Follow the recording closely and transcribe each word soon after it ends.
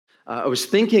I was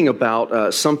thinking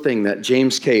about something that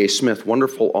James K. Smith,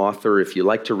 wonderful author, if you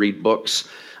like to read books,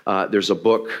 there's a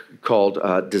book called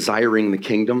Desiring the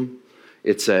Kingdom.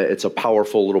 It's a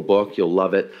powerful little book. You'll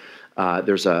love it.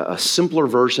 There's a simpler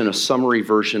version, a summary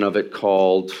version of it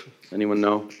called, anyone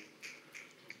know?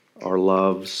 Our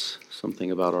Loves,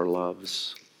 something about our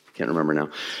loves. Can't remember now.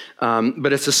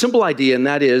 But it's a simple idea, and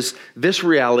that is this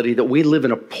reality that we live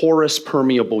in a porous,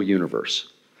 permeable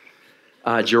universe.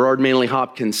 Gerard Manley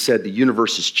Hopkins said the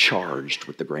universe is charged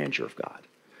with the grandeur of God.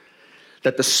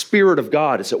 That the Spirit of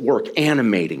God is at work,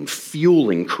 animating,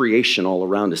 fueling creation all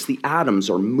around us. The atoms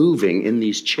are moving in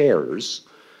these chairs,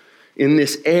 in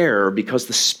this air, because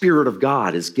the Spirit of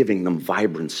God is giving them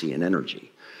vibrancy and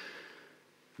energy.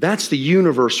 That's the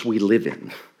universe we live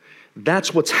in.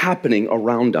 That's what's happening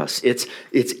around us. It's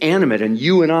animate, and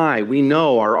you and I, we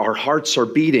know our hearts are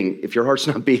beating. If your heart's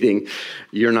not beating,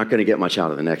 you're not going to get much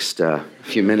out of the next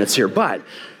few minutes here. But,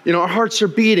 our hearts are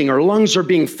beating, our lungs are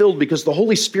being filled because the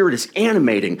Holy Spirit is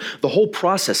animating the whole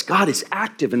process. God is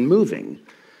active and moving.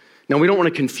 Now, we don't want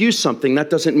to confuse something. That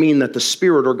doesn't mean that the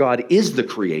Spirit or God is the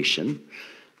creation,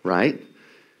 right?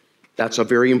 That's a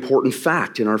very important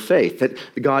fact in our faith,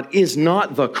 that God is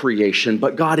not the creation,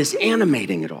 but God is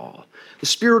animating it all. The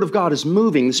Spirit of God is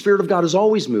moving. The Spirit of God is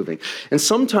always moving. And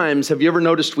sometimes, have you ever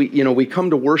noticed we come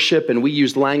to worship and we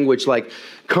use language like,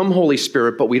 "Come, Holy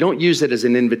Spirit," but we don't use it as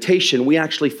an invitation. We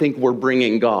actually think we're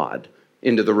bringing God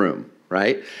into the room,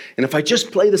 right? And if I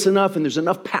just play this enough and there's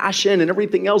enough passion and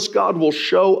everything else, God will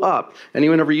show up.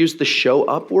 Anyone ever used the show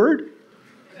up word?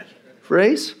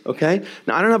 Phrase? Okay.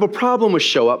 Now, I don't have a problem with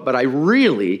show up, but I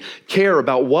really care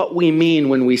about what we mean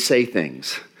when we say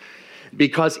things,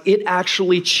 because it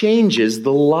actually changes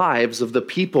the lives of the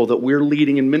people that we're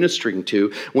leading and ministering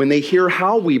to when they hear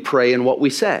how we pray and what we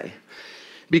say.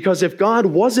 Because if God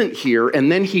wasn't here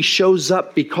and then he shows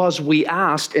up because we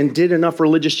asked and did enough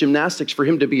religious gymnastics for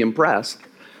him to be impressed,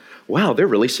 wow, they're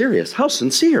really serious. How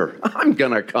sincere. I'm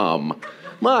gonna come.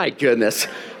 My goodness,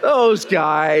 those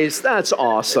guys, that's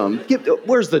awesome.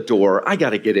 Where's the door? I got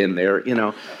to get in there,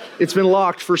 It's been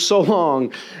locked for so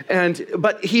long.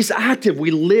 But he's active.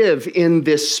 We live in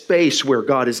this space where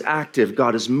God is active.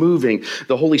 God is moving.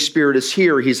 The Holy Spirit is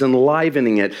here. He's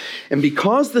enlivening it. And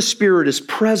because the Spirit is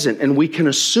present, and we can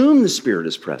assume the Spirit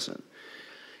is present,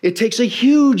 it takes a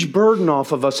huge burden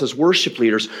off of us as worship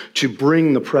leaders to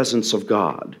bring the presence of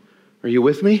God. Are you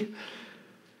with me?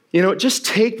 Just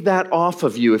take that off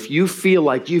of you if you feel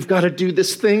like you've got to do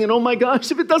this thing and, oh my gosh,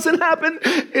 if it doesn't happen,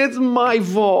 it's my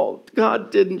fault.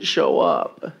 God didn't show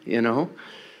up,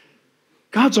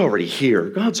 God's already here.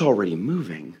 God's already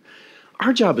moving.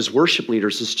 Our job as worship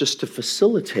leaders is just to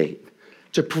facilitate,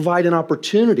 to provide an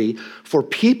opportunity for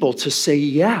people to say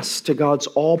yes to God's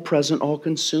all-present,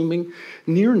 all-consuming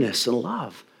nearness and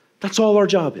love. That's all our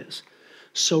job is.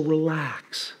 So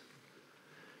relax.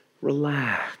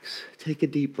 Relax. Take a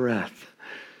deep breath.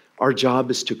 Our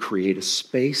job is to create a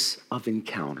space of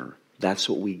encounter. That's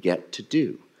what we get to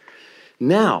do.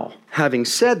 Now, having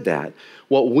said that,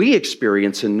 what we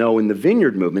experience and know in the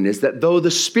Vineyard movement is that though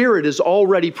the Spirit is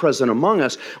already present among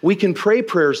us, we can pray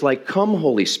prayers like, "Come,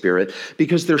 Holy Spirit,"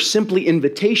 because they're simply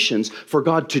invitations for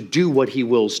God to do what he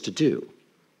wills to do,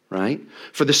 right?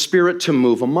 For the Spirit to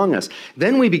move among us.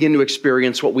 Then we begin to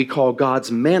experience what we call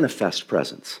God's manifest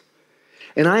presence.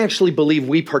 And I actually believe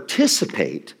we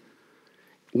participate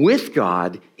with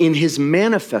God in his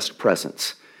manifest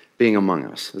presence being among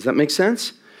us. Does that make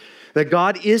sense? That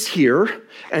God is here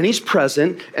and he's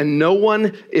present and no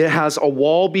one has a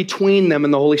wall between them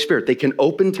and the Holy Spirit. They can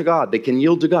open to God. They can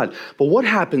yield to God. But what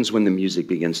happens when the music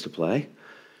begins to play?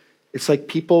 It's like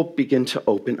people begin to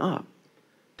open up.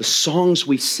 The songs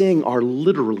we sing are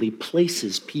literally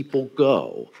places people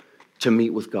go to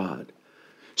meet with God.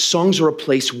 Songs are a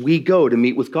place we go to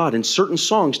meet with God, and certain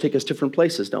songs take us different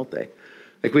places, don't they?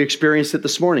 Like we experienced it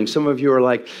this morning. Some of you are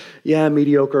like, yeah,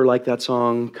 mediocre, like that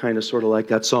song, kind of, sort of like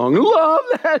that song. Love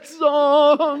that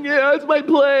song. Yeah, it's my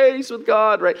place with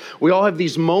God, right? We all have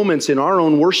these moments in our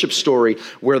own worship story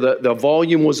where the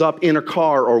volume was up in a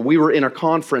car or we were in a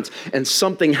conference and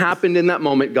something happened in that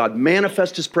moment. God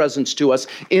manifested his presence to us,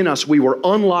 in us. We were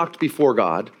unlocked before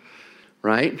God,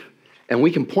 right? And we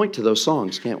can point to those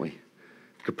songs, can't we?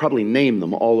 Could probably name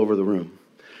them all over the room.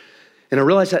 And I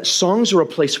realize that songs are a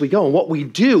place we go. And what we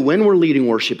do when we're leading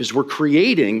worship is we're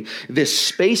creating this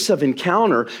space of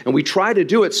encounter, and we try to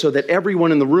do it so that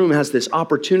everyone in the room has this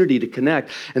opportunity to connect.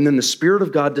 And then the Spirit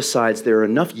of God decides there are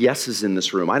enough yeses in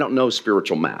this room. I don't know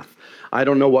spiritual math. I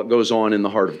don't know what goes on in the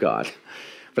heart of God.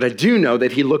 But I do know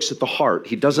that he looks at the heart.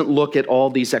 He doesn't look at all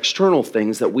these external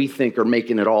things that we think are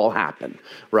making it all happen,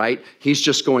 right? He's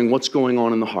just going, what's going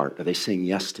on in the heart? Are they saying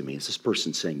yes to me? Is this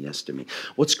person saying yes to me?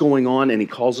 What's going on? And he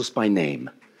calls us by name.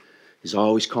 He's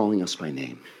always calling us by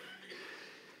name.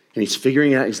 And he's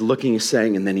figuring out, he's looking, he's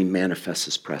saying, and then he manifests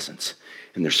his presence.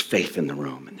 And there's faith in the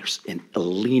room, and there's a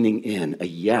leaning in, a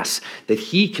yes that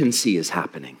he can see is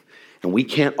happening. And we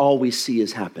can't always see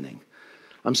is happening.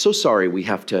 I'm so sorry we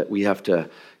have to,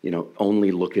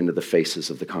 only look into the faces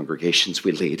of the congregations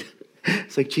we lead.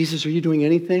 It's like, Jesus, are you doing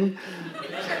anything?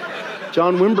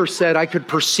 John Wimber said I could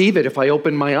perceive it if I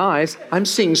opened my eyes. I'm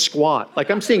seeing squat. Like,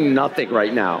 I'm seeing nothing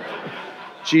right now.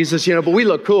 Jesus, but we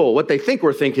look cool. What they think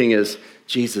we're thinking is,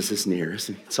 Jesus is near.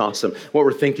 It's awesome. What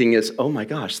we're thinking is, oh my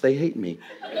gosh, they hate me.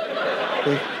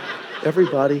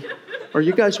 Everybody. Are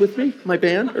you guys with me? My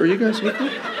band? Are you guys with me?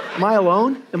 Am I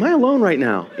alone? Am I alone right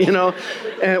now?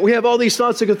 And we have all these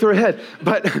thoughts that go through our head.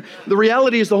 But the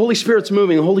reality is the Holy Spirit's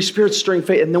moving. The Holy Spirit's stirring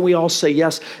faith. And then we all say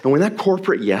yes. And when that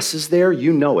corporate yes is there,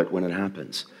 you know it when it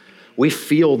happens. We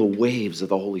feel the waves of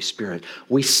the Holy Spirit.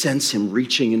 We sense him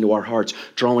reaching into our hearts,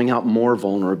 drawing out more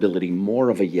vulnerability, more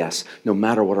of a yes, no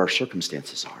matter what our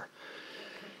circumstances are.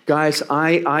 Guys,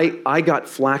 I got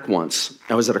flack once.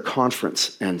 I was at a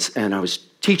conference and I was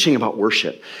teaching about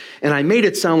worship. And I made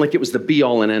it sound like it was the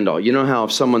be-all and end-all. You know how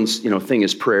if someone's thing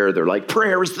is prayer, they're like,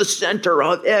 prayer is the center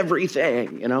of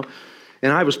everything,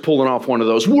 And I was pulling off one of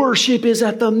those, worship is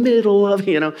at the middle of,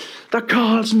 the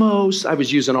cosmos. I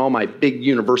was using all my big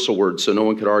universal words so no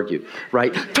one could argue,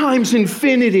 right? Times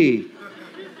infinity.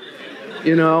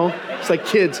 It's like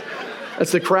kids.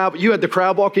 That's the crab. You had the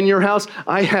crab walk in your house.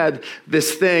 I had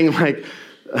this thing like,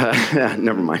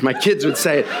 never mind. My kids would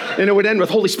say it, and it would end with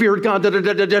Holy Spirit, God,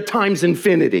 times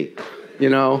infinity.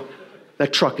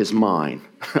 That truck is mine.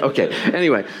 Okay.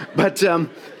 Anyway, but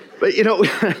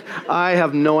I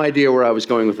have no idea where I was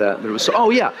going with that. But it was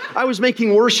I was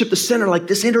making worship the center, like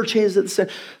this interchange at the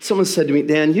center. Someone said to me,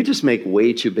 Dan, you just make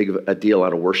way too big of a deal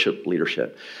out of worship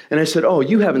leadership. And I said,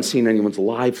 you haven't seen anyone's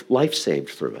life saved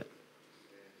through it.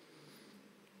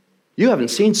 You haven't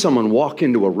seen someone walk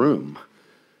into a room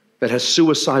that has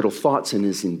suicidal thoughts and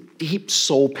is in deep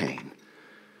soul pain.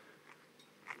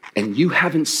 And you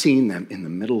haven't seen them in the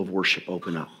middle of worship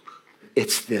open up.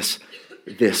 It's this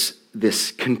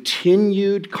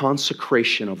continued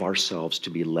consecration of ourselves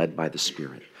to be led by the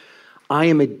Spirit. I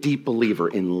am a deep believer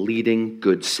in leading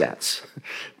good sets,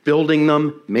 building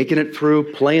them, making it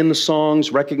through, playing the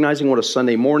songs, recognizing what a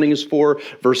Sunday morning is for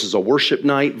versus a worship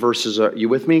night versus you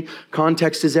with me?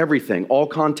 Context is everything. All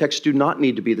contexts do not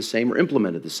need to be the same or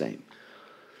implemented the same.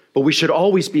 But we should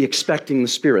always be expecting the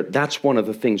Spirit. That's one of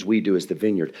the things we do as the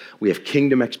Vineyard. We have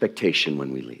kingdom expectation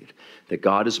when we lead, that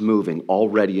God is moving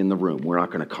already in the room. We're not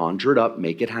going to conjure it up,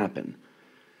 make it happen.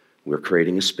 We're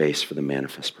creating a space for the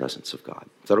manifest presence of God.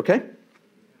 Is that okay?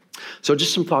 So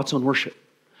just some thoughts on worship.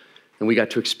 And we got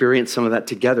to experience some of that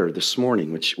together this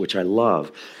morning, which I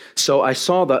love. So I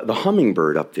saw the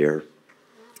hummingbird up there,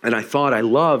 and I thought I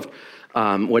loved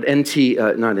what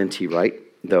not NT, right?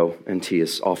 Though NT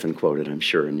is often quoted, I'm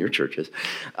sure, in your churches.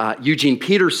 Eugene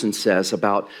Peterson says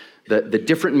about the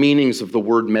different meanings of the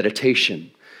word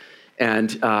meditation. And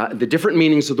the different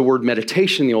meanings of the word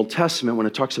meditation in the Old Testament, when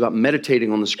it talks about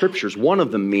meditating on the scriptures, one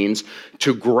of them means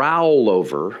to growl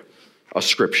over a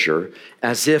scripture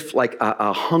as if like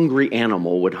a hungry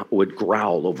animal would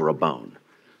growl over a bone.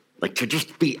 Like to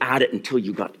just be at it until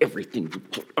you got everything,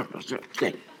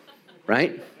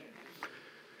 right?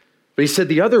 But he said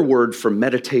the other word for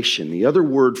meditation, the other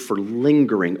word for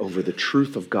lingering over the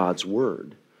truth of God's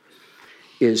word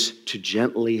is to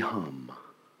gently hum.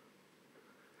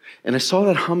 And I saw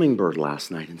that hummingbird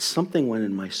last night and something went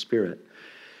in my spirit.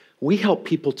 We help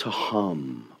people to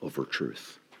hum over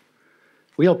truth.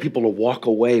 We help people to walk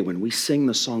away when we sing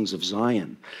the songs of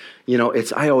Zion.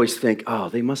 I always think,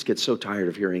 they must get so tired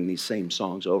of hearing these same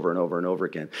songs over and over and over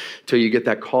again. Till you get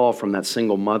that call from that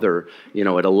single mother,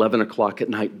 at 11 o'clock at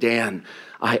night, Dan,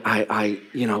 I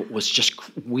was just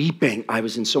weeping. I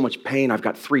was in so much pain. I've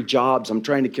got 3 jobs. I'm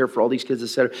trying to care for all these kids,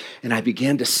 etc. And I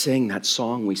began to sing that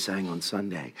song we sang on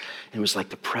Sunday. And it was like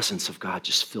the presence of God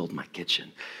just filled my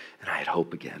kitchen. And I had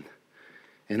hope again.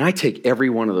 And I take every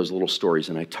one of those little stories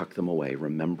and I tuck them away.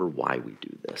 Remember why we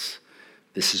do this.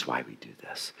 This is why we do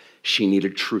this. She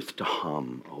needed truth to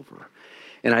hum over.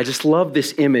 And I just love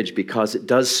this image because it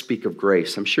does speak of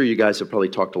grace. I'm sure you guys have probably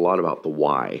talked a lot about the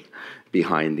why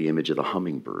behind the image of the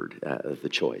hummingbird, the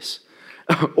choice.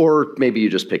 Or maybe you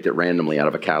just picked it randomly out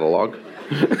of a catalog.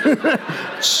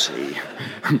 Let's see.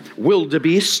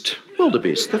 Wildebeest,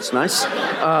 that's nice.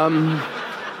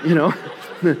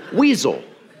 Weasel.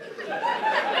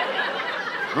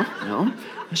 No.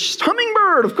 It's just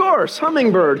hummingbird, of course.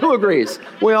 Hummingbird. Who agrees?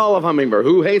 We all love hummingbird.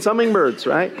 Who hates hummingbirds,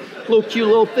 right? Little cute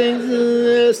little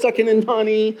things, sucking in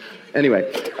honey.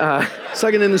 Anyway,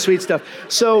 sucking in the sweet stuff.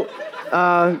 So,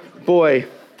 boy,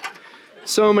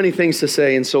 so many things to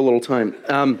say in so little time.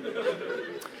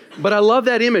 But I love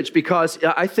that image because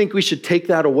I think we should take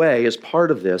that away as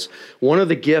part of this. One of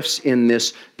the gifts in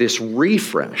this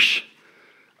refresh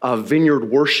of vineyard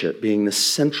worship being the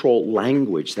central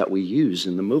language that we use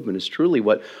in the movement is truly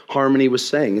what Harmony was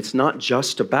saying. It's not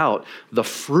just about the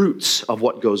fruits of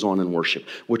what goes on in worship,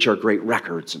 which are great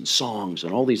records and songs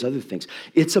and all these other things.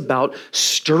 It's about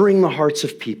stirring the hearts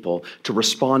of people to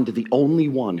respond to the only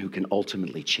one who can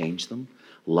ultimately change them,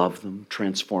 love them,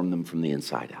 transform them from the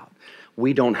inside out.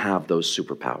 We don't have those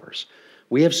superpowers.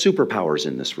 We have superpowers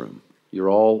in this room. You're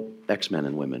all X-men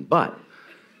and women, but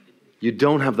you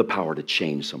don't have the power to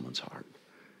change someone's heart.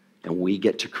 And we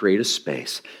get to create a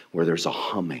space where there's a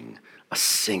humming, a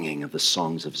singing of the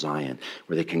songs of Zion,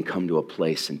 where they can come to a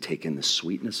place and take in the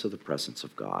sweetness of the presence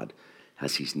of God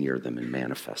as he's near them and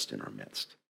manifest in our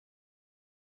midst.